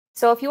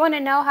So if you want to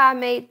know how I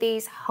made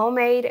these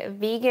homemade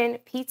vegan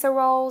pizza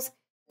rolls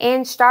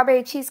and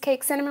strawberry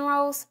cheesecake cinnamon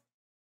rolls,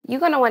 you're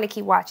going to want to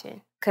keep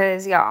watching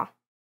because y'all,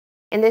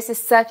 and this is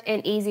such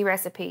an easy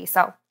recipe.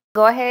 So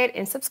go ahead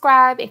and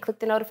subscribe and click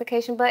the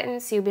notification button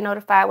so you'll be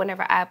notified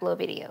whenever I upload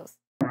videos.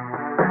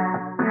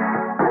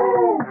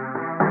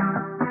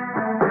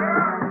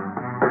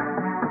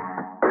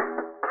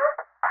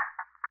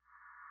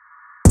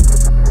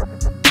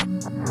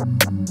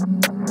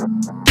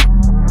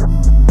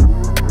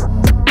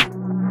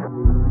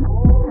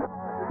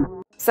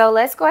 So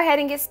let's go ahead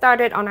and get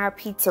started on our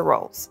pizza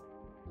rolls.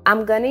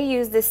 I'm gonna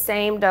use the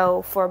same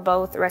dough for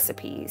both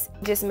recipes.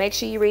 Just make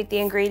sure you read the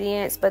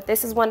ingredients, but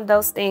this is one of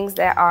those things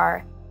that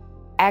are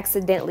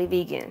accidentally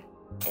vegan.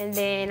 And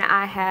then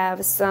I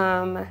have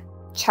some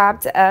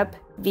chopped up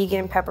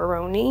vegan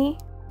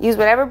pepperoni. Use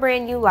whatever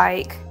brand you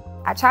like.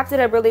 I chopped it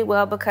up really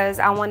well because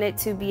I want it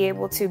to be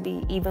able to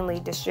be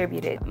evenly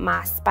distributed.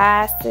 My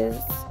spices.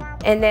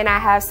 And then I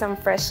have some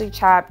freshly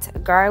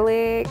chopped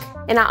garlic.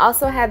 And I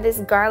also have this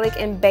garlic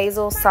and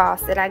basil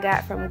sauce that I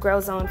got from Grow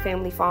Zone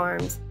Family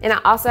Farms. And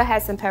I also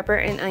had some pepper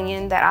and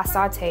onion that I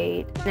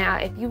sauteed. Now,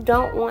 if you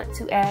don't want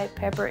to add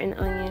pepper and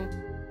onion,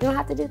 you don't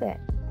have to do that.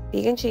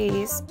 Vegan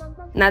cheese.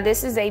 Now,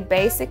 this is a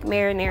basic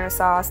marinara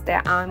sauce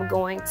that I'm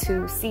going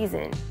to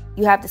season.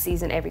 You have to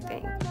season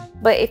everything.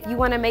 But if you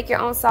want to make your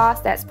own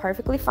sauce, that's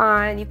perfectly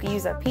fine. You can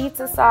use a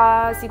pizza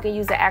sauce, you can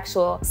use the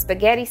actual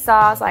spaghetti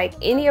sauce, like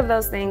any of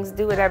those things,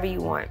 do whatever you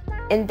want.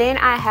 And then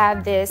I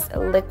have this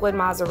liquid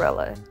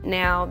mozzarella.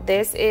 Now,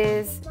 this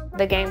is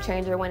the game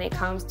changer when it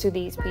comes to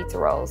these pizza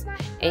rolls,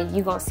 and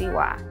you're gonna see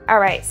why. All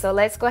right, so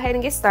let's go ahead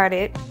and get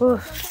started.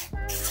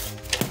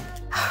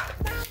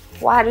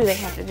 Why do they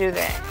have to do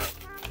that?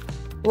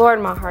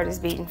 Lord, my heart is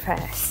beating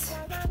fast.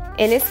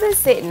 And it's been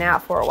sitting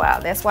out for a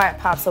while. That's why it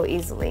pops so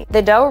easily.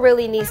 The dough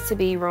really needs to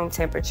be room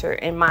temperature,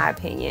 in my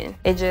opinion.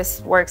 It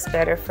just works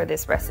better for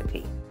this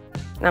recipe.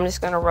 And I'm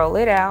just gonna roll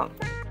it out.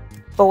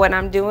 But what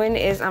I'm doing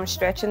is I'm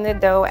stretching the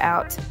dough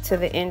out to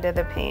the end of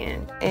the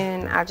pan.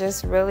 And I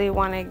just really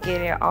wanna get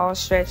it all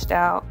stretched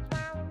out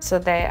so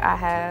that I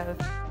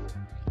have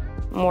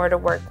more to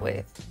work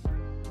with.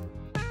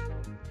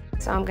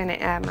 So I'm gonna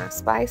add my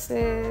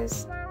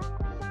spices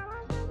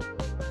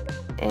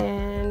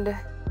and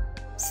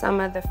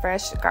some of the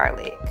fresh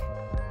garlic.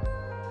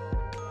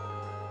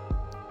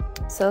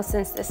 So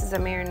since this is a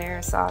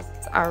marinara sauce,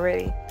 it's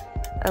already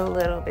a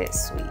little bit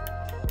sweet.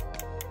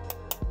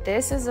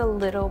 This is a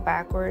little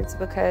backwards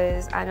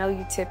because I know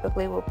you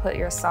typically will put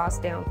your sauce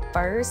down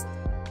first,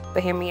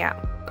 but hear me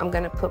out. I'm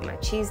gonna put my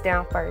cheese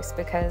down first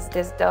because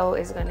this dough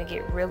is gonna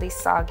get really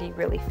soggy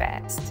really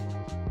fast.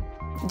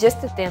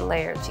 Just a thin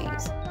layer of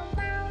cheese.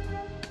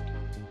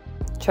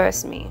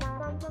 Trust me.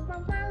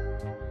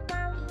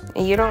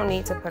 And you don't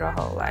need to put a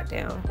whole lot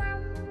down.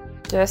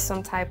 Just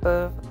some type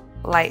of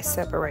light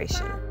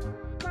separation.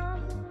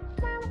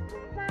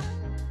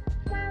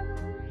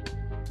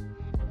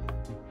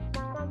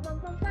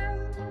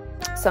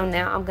 So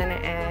now I'm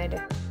gonna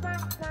add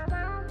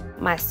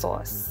my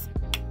sauce.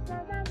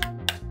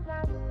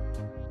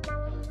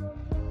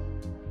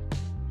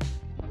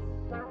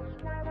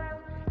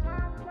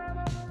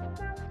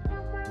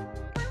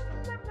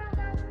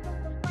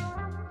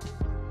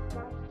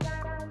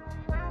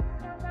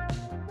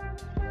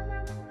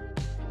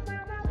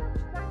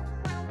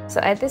 So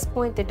at this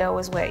point, the dough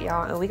is wet,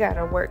 y'all, and we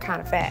gotta work kind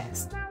of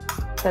fast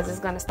because it's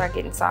gonna start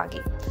getting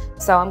soggy.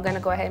 So I'm gonna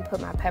go ahead and put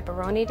my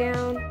pepperoni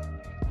down.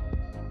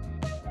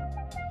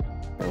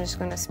 I'm just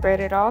gonna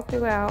spread it all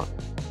throughout.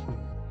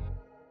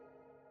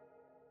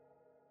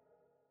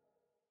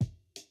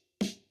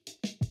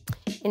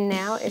 And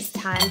now it's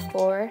time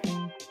for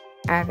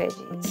our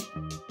veggies.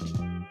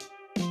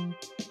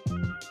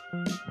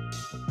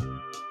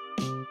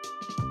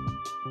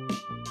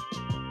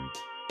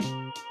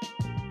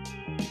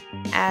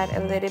 Add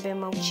a little bit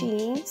more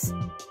cheese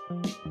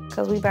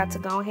because we about to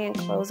go ahead and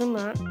close them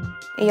up.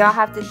 And y'all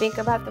have to think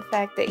about the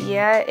fact that,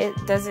 yeah, it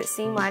doesn't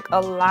seem like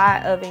a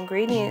lot of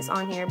ingredients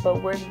on here,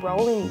 but we're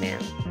rolling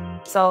them.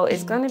 So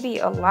it's gonna be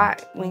a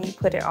lot when you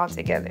put it all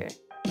together.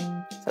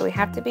 So we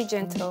have to be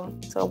gentle.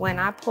 So when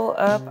I pull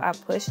up, I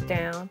push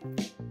down,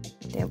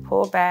 then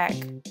pull back,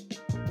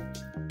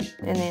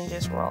 and then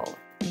just roll.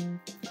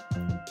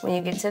 When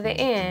you get to the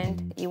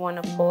end, you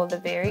wanna pull the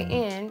very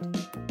end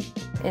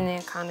and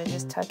then kind of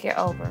just tuck it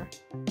over,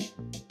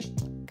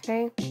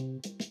 okay?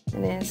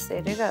 And then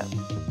set it up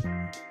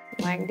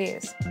like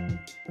this.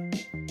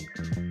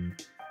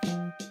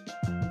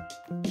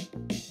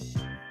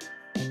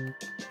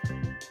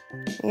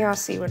 Y'all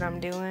see what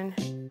I'm doing?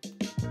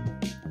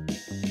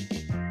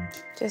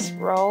 Just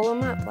roll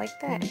them up like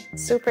that.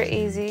 Super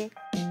easy.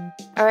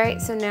 All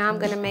right, so now I'm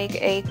gonna make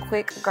a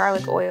quick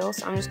garlic oil.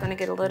 So I'm just gonna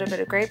get a little bit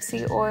of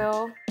grapeseed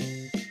oil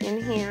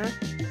in here.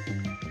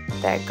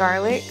 That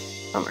garlic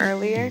from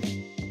earlier.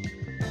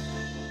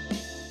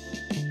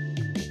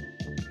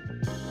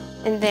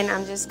 And then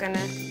I'm just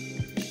gonna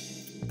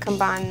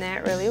combine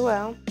that really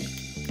well.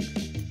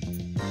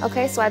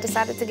 Okay, so I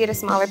decided to get a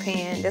smaller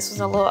pan. This was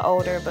a little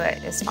older, but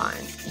it's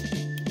fine.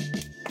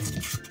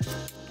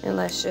 And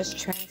let's just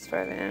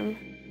transfer them.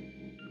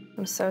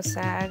 I'm so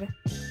sad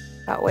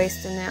about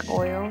wasting that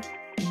oil,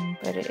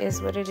 but it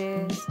is what it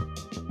is.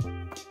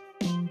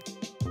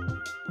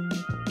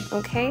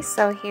 Okay,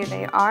 so here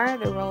they are,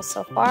 the rolls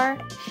so far.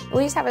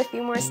 We just have a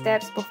few more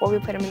steps before we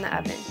put them in the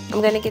oven.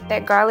 I'm gonna get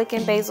that garlic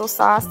and basil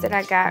sauce that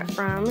I got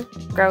from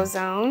Grow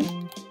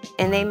Zone,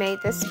 and they made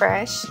this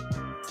fresh,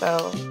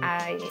 so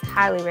I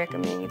highly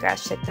recommend you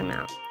guys check them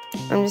out.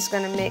 I'm just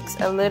gonna mix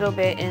a little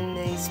bit in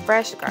these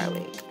fresh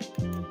garlic.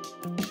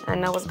 I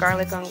know it's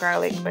garlic on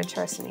garlic, but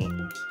trust me.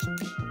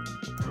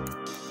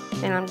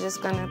 And I'm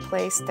just gonna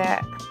place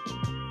that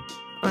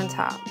on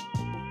top.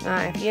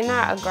 If you're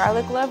not a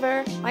garlic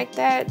lover like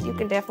that, you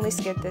can definitely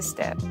skip this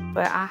step,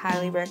 but I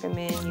highly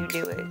recommend you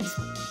do it.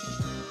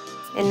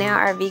 And now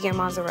our vegan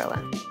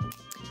mozzarella.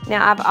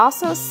 Now I've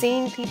also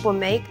seen people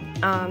make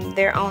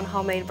their own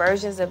homemade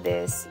versions of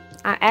this.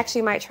 I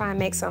actually might try and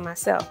make some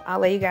myself. I'll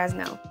let you guys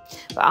know.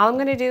 But all I'm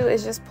gonna do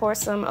is just pour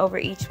some over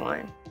each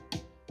one.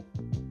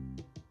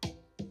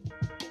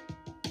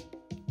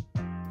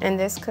 And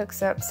this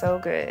cooks up so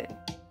good.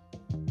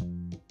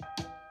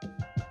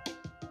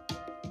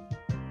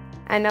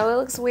 I know it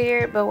looks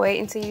weird, but wait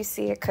until you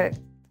see it cook.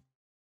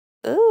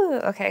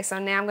 Ooh, okay, so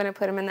now I'm gonna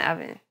put them in the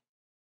oven.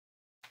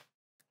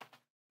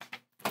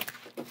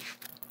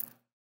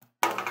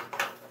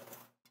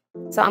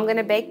 So I'm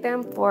gonna bake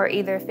them for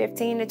either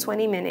 15 to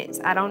 20 minutes.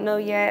 I don't know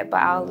yet,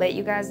 but I'll let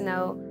you guys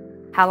know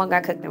how long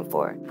I cooked them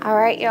for. All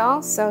right,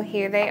 y'all, so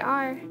here they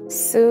are.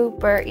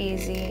 Super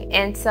easy.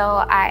 And so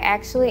I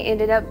actually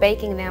ended up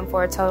baking them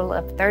for a total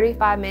of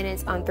 35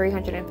 minutes on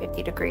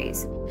 350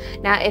 degrees.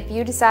 Now, if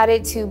you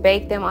decided to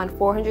bake them on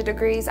 400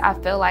 degrees, I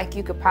feel like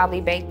you could probably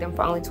bake them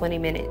for only 20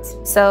 minutes.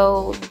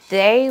 So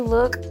they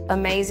look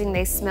amazing.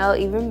 They smell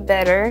even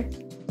better.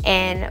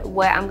 And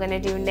what I'm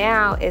gonna do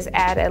now is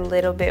add a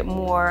little bit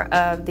more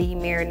of the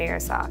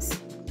marinara sauce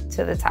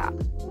to the top.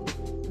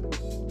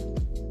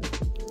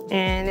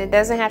 And it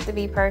doesn't have to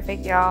be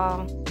perfect,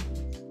 y'all.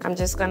 I'm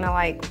just gonna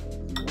like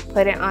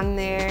put it on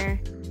there.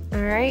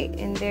 All right,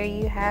 and there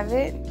you have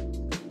it.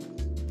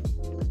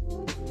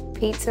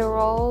 Pizza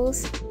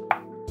rolls.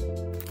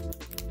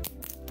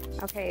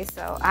 Okay,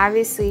 so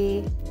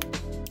obviously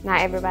not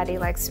everybody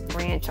likes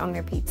ranch on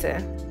their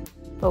pizza,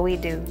 but we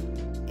do.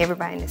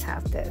 Everybody in this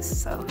house does,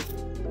 so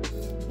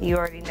you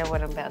already know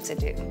what I'm about to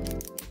do.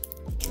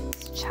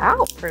 It's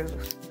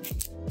childproof.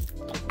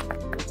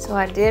 So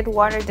I did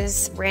water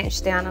this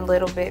ranch down a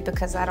little bit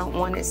because I don't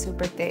want it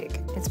super thick.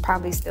 It's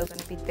probably still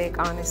gonna be thick,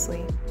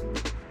 honestly.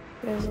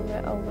 There's a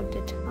bit over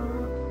the top.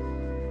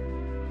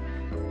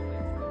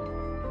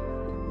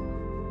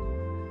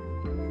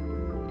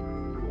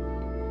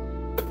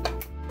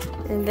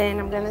 And then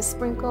I'm gonna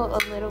sprinkle a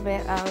little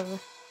bit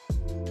of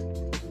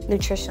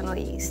nutritional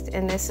yeast.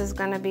 And this is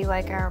gonna be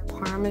like our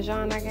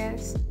Parmesan, I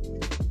guess.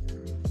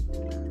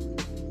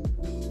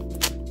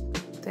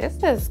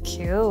 This is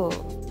cute.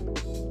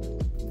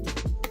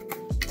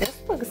 This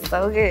looks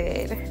so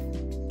good.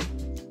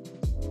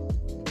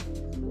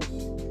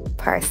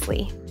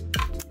 Parsley.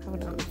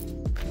 Hold on.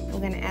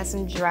 I'm gonna add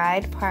some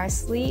dried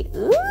parsley.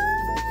 Ooh,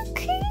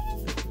 okay.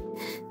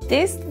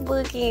 This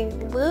looking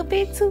a little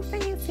bit too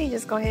fancy.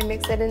 Just go ahead and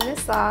mix it in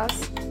this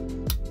sauce.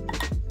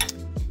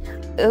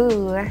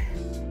 Ooh.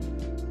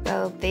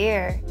 So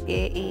there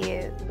it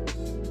is.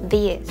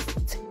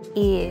 This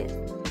is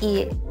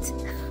it.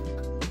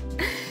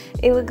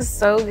 It looks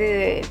so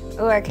good.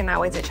 Oh, I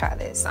cannot wait to try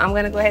this. So I'm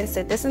gonna go ahead and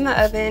set this in the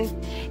oven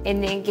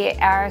and then get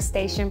our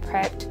station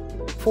prepped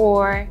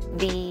for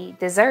the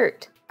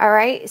dessert. All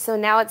right, so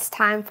now it's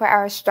time for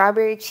our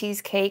strawberry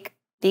cheesecake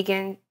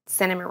vegan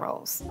cinnamon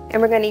rolls.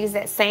 And we're gonna use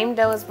that same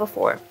dough as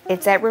before.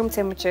 It's at room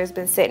temperature. It's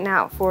been sitting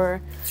out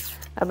for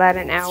about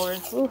an hour.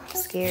 Ooh, I'm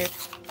scared.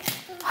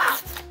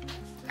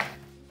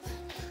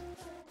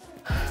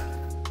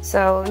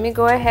 So let me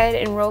go ahead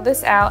and roll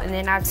this out, and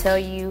then I'll tell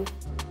you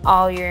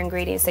all your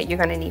ingredients that you're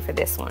gonna need for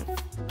this one.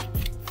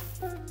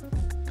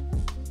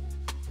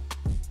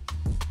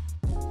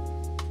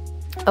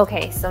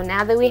 Okay, so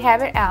now that we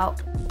have it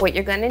out, what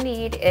you're gonna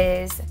need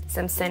is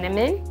some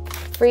cinnamon,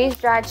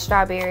 freeze-dried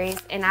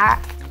strawberries, and I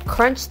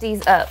crunch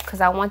these up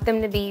because I want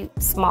them to be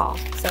small.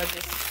 So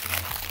just,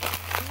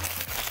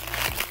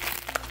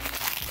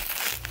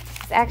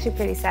 it's actually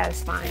pretty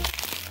satisfying.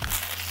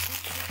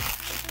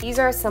 These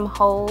are some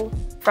whole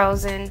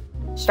frozen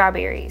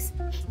strawberries.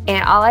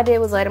 And all I did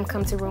was let them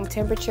come to room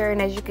temperature,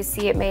 and as you can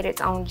see, it made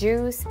its own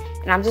juice,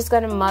 and I'm just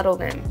gonna muddle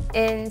them.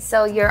 And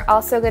so you're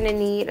also gonna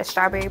need a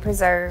strawberry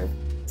preserve.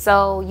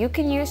 So you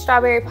can use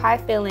strawberry pie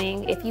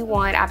filling if you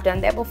want. I've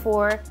done that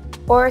before,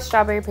 or a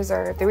strawberry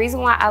preserve. The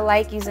reason why I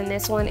like using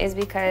this one is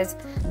because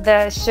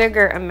the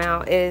sugar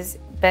amount is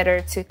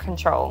better to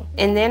control.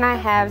 And then I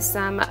have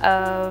some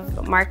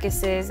of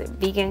Marcus's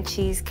vegan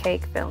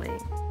cheesecake filling.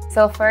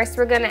 So first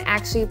we're gonna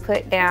actually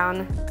put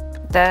down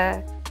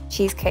the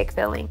cheesecake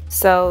filling.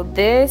 So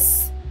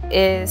this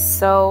is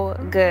so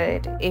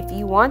good. If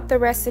you want the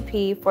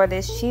recipe for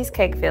this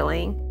cheesecake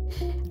filling,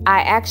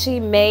 I actually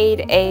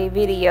made a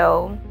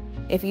video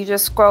if you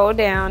just scroll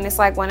down, it's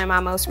like one of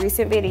my most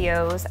recent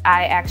videos.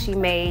 I actually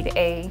made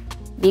a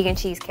vegan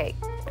cheesecake.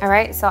 All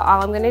right, so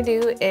all I'm gonna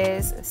do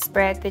is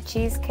spread the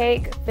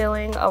cheesecake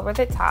filling over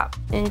the top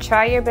and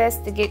try your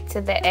best to get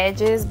to the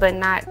edges, but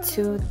not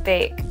too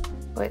thick.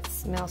 Oh, it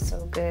smells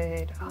so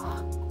good.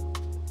 Oh,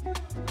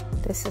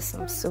 this is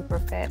some super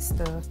fat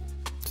stuff.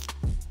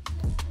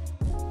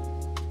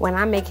 When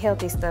I make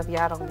healthy stuff,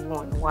 y'all don't be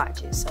wanting to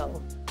watch it,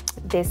 so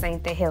this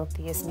ain't the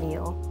healthiest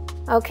meal.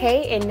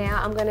 Okay, and now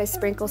I'm gonna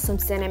sprinkle some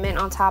cinnamon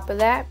on top of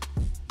that,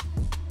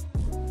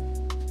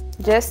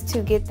 just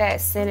to get that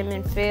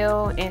cinnamon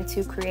feel and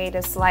to create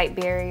a slight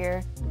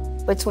barrier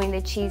between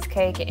the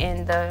cheesecake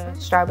and the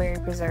strawberry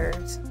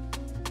preserves.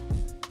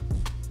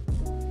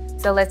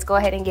 So let's go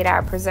ahead and get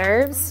our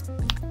preserves.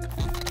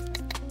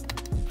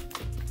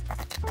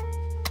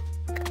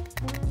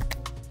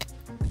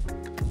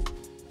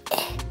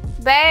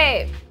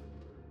 Babe,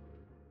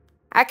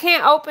 I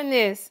can't open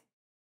this.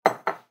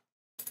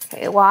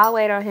 Okay, while I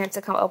wait on him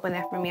to come open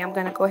that for me, I'm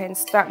gonna go ahead and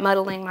start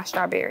muddling my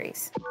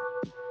strawberries.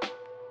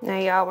 Now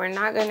y'all, we're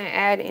not gonna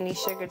add any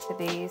sugar to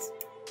these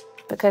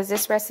because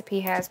this recipe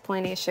has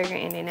plenty of sugar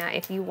in it. Now,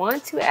 if you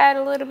want to add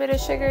a little bit of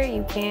sugar,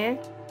 you can,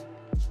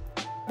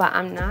 but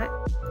I'm not.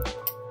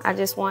 I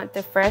just want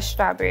the fresh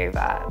strawberry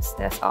vibes,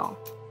 that's all.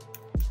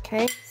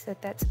 Okay,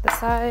 set that to the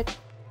side.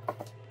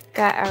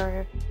 Got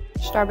our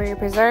strawberry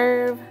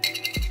preserve,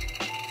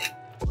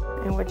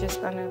 and we're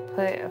just gonna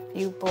put a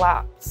few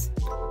blocks.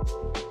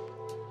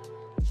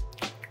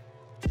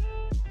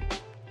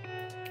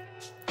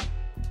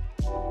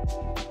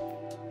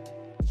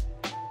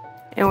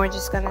 And we're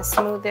just gonna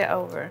smooth it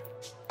over.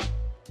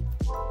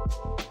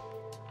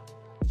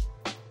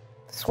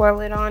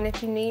 Swirl it on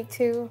if you need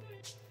to,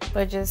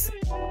 but just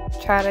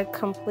try to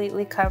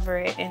completely cover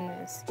it in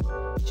this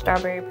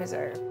strawberry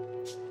preserve.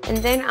 And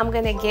then I'm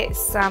gonna get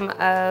some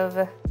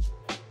of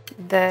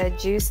the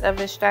juice of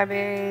the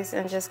strawberries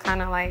and just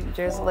kind of like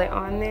drizzle it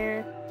on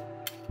there,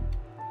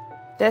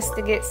 just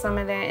to get some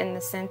of that in the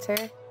center,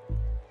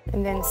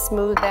 and then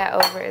smooth that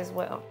over as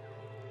well,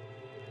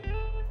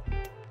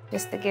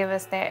 just to give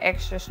us that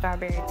extra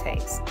strawberry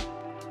taste.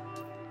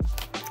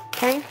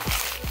 Okay.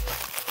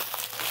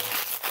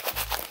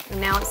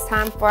 And now it's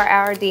time for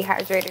our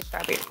dehydrated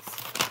strawberries.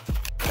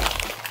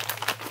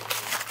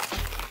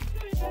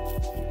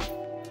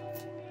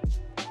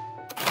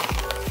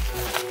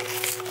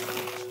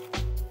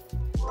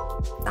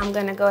 I'm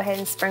gonna go ahead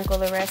and sprinkle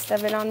the rest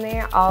of it on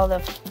there, all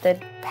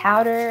the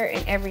powder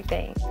and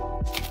everything.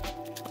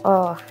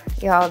 Oh,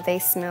 y'all, they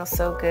smell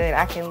so good.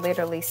 I can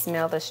literally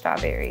smell the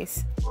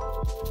strawberries.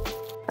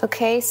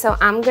 Okay, so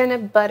I'm gonna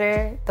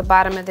butter the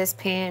bottom of this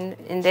pan,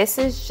 and this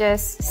is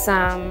just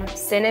some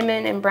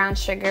cinnamon and brown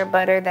sugar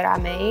butter that I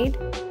made.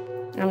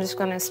 And I'm just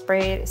gonna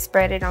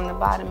spread it on the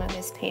bottom of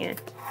this pan.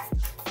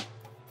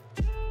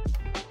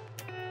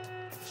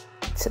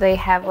 So they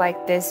have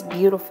like this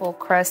beautiful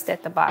crust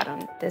at the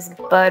bottom, this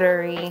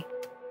buttery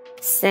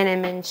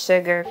cinnamon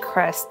sugar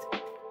crust.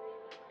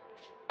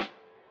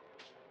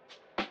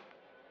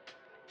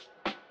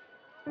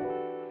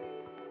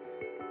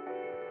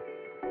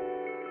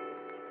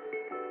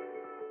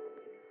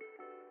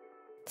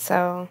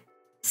 So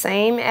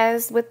same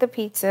as with the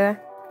pizza,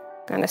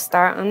 gonna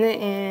start on the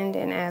end,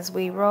 and as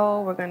we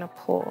roll, we're gonna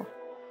pull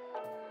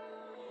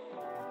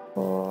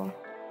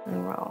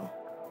and roll.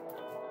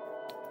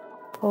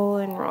 Pull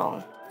and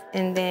roll.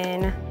 And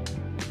then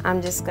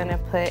I'm just gonna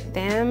put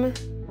them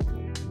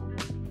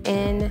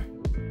in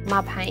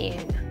my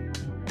pan.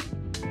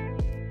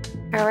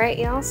 All right,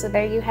 y'all, so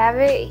there you have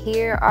it.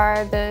 Here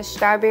are the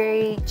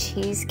strawberry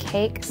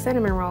cheesecake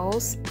cinnamon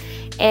rolls.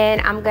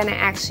 And I'm gonna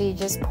actually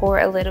just pour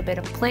a little bit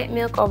of plant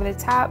milk over the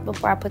top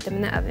before I put them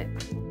in the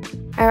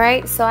oven. All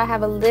right, so I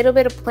have a little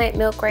bit of plant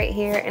milk right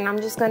here, and I'm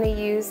just gonna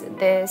use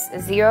this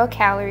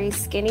 0-calorie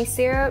skinny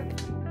syrup,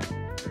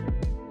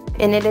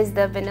 and it is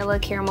the vanilla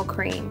caramel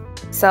cream.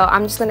 So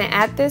I'm just gonna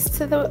add this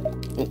to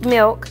the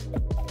milk,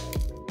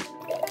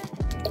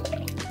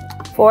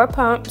 4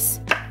 pumps,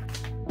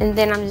 and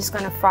then I'm just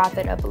gonna froth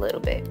it up a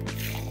little bit.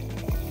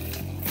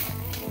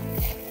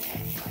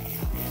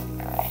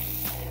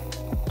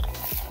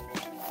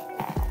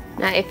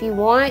 Now, if you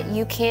want,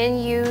 you can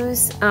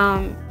use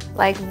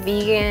like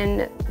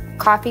vegan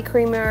coffee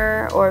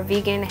creamer or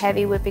vegan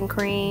heavy whipping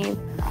cream,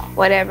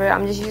 whatever.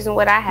 I'm just using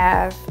what I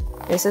have.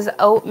 This is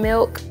oat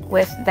milk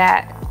with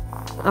that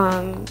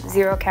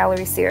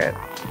 0-calorie syrup.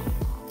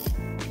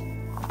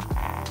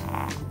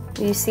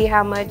 Do you see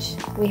how much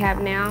we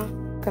have now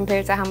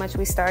compared to how much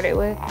we started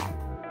with?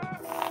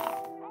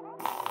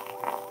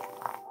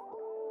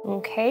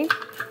 Okay,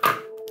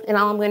 and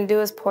all I'm gonna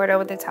do is pour it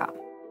over the top.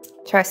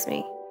 Trust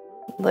me.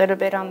 A little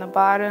bit on the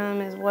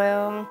bottom as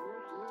well.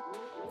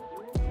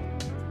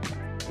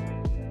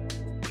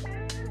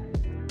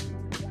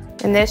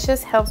 And this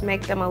just helps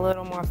make them a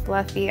little more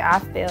fluffy, I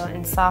feel,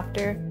 and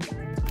softer.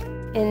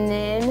 And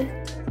then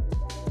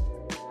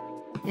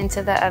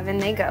into the oven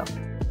they go.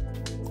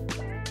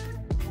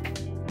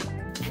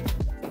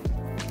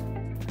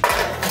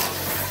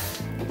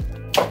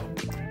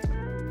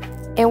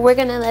 And we're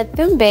gonna let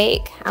them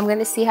bake I'm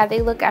gonna see how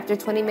they look after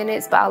 20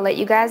 minutes, but I'll let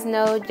you guys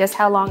know just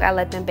how long I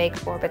let them bake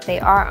for, but they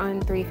are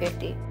on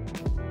 350.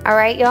 All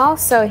right, y'all,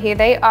 so here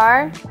they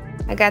are.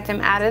 I got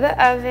them out of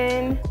the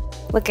oven,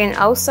 looking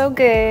oh so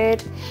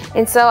good.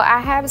 And so I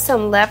have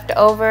some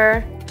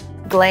leftover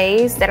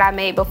glaze that I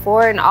made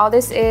before, and all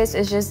this is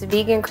just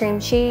vegan cream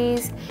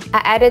cheese.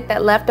 I added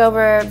that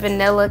leftover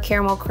vanilla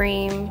caramel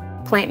cream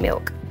plant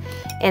milk,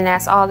 and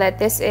that's all that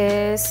this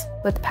is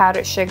with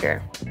powdered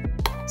sugar.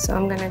 So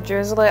I'm gonna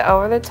drizzle it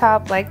over the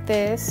top like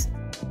this.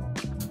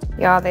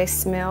 Y'all, they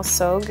smell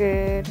so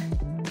good.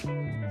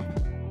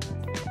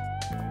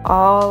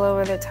 All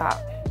over the top.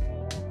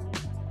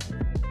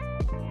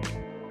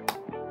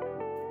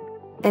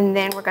 And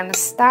then we're gonna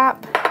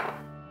stop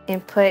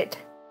and put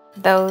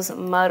those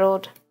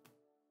muddled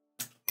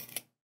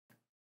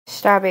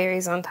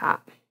strawberries on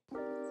top.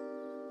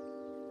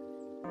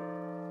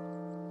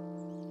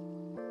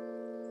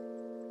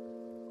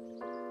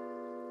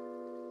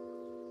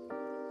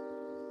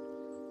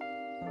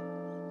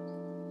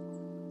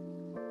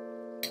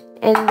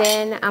 And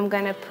then I'm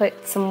gonna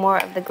put some more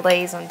of the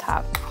glaze on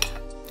top.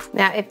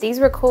 Now, if these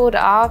were cooled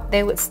off,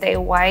 they would stay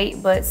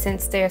white, but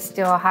since they're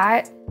still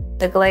hot,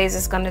 the glaze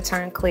is gonna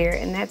turn clear,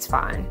 and that's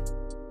fine.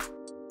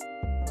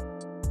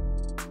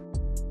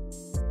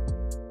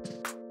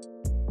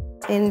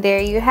 And there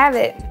you have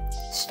it,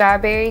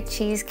 strawberry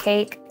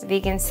cheesecake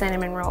vegan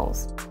cinnamon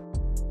rolls.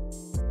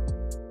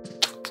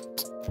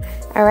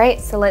 All right,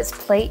 so let's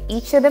plate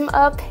each of them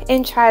up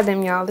and try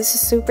them, y'all. This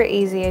is super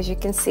easy, as you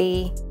can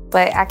see,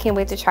 but I can't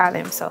wait to try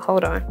them, so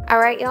hold on. All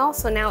right, y'all,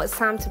 so now it's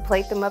time to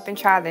plate them up and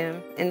try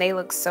them, and they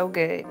look so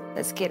good.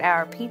 Let's get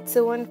our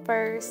pizza one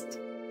first.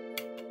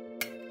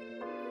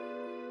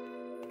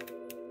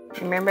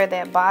 Remember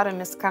that bottom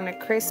is kind of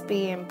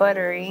crispy and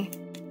buttery.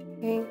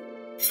 Okay.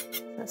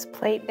 Let's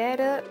plate that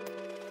up.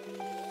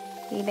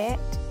 See that?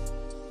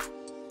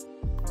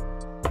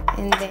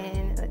 And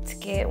then let's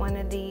get one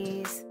of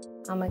these.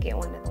 I'm gonna get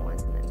one of the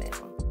ones in the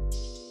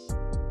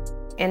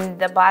middle. And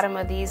the bottom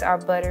of these are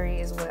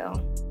buttery as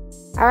well.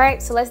 All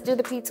right, so let's do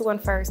the pizza one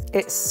first.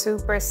 It's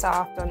super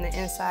soft on the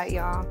inside,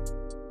 y'all.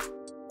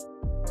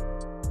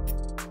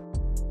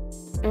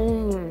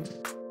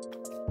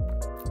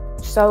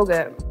 So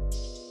good.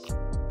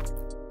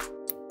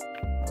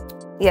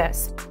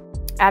 Yes.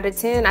 Out of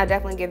 10, I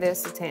definitely give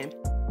this a 10.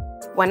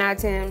 1 out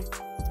of 10,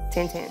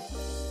 10, 10.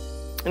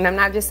 And I'm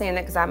not just saying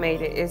that because I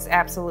made it. It's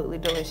absolutely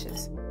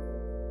delicious.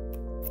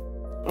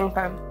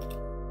 Okay.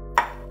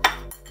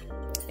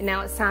 And now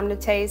it's time to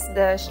taste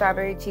the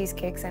strawberry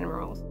cheesecake cinnamon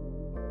rolls.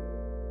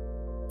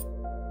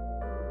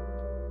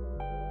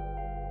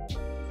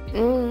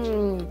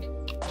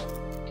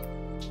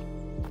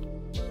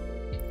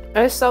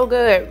 It's so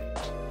good.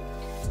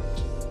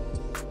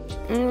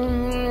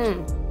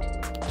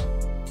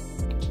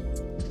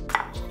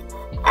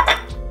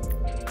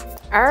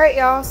 All right,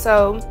 y'all,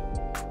 so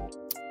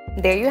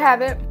there you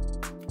have it.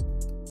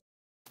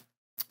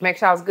 Make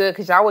sure I was good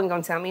because y'all wasn't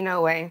gonna tell me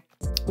no way.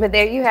 But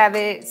there you have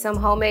it, some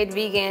homemade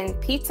vegan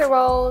pizza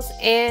rolls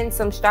and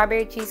some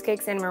strawberry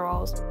cheesecake cinnamon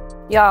rolls.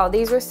 Y'all,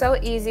 these were so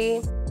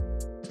easy.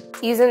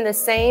 Using the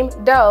same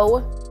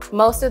dough.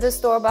 Most of the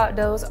store-bought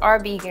doughs are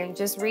vegan.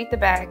 Just read the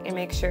back and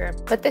make sure.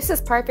 But this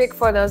is perfect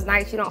for those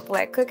nights you don't feel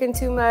like cooking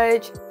too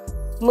much.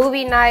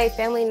 Movie night,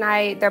 family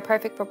night, they're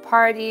perfect for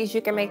parties.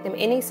 You can make them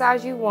any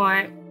size you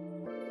want.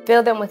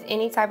 Fill them with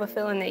any type of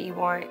filling that you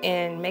want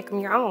and make them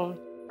your own.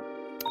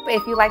 But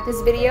if you like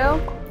this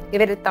video,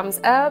 give it a thumbs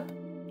up.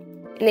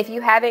 And if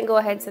you haven't, go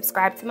ahead and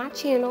subscribe to my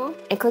channel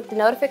and click the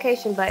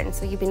notification button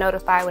so you'll be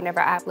notified whenever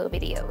I upload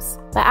videos.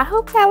 But I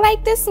hope y'all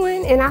like this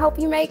one and I hope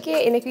you make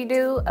it. And if you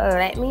do,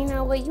 let me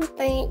know what you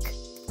think.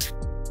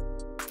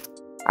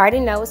 I already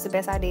know it's the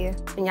best idea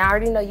and y'all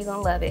already know you're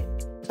gonna love it.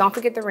 Don't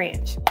forget the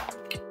ranch.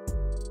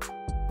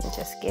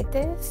 Just get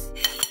this.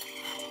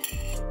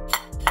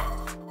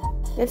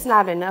 It's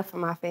not enough for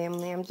my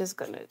family. I'm just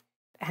gonna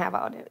have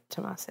all that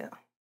to myself.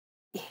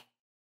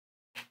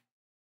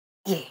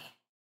 Yeah.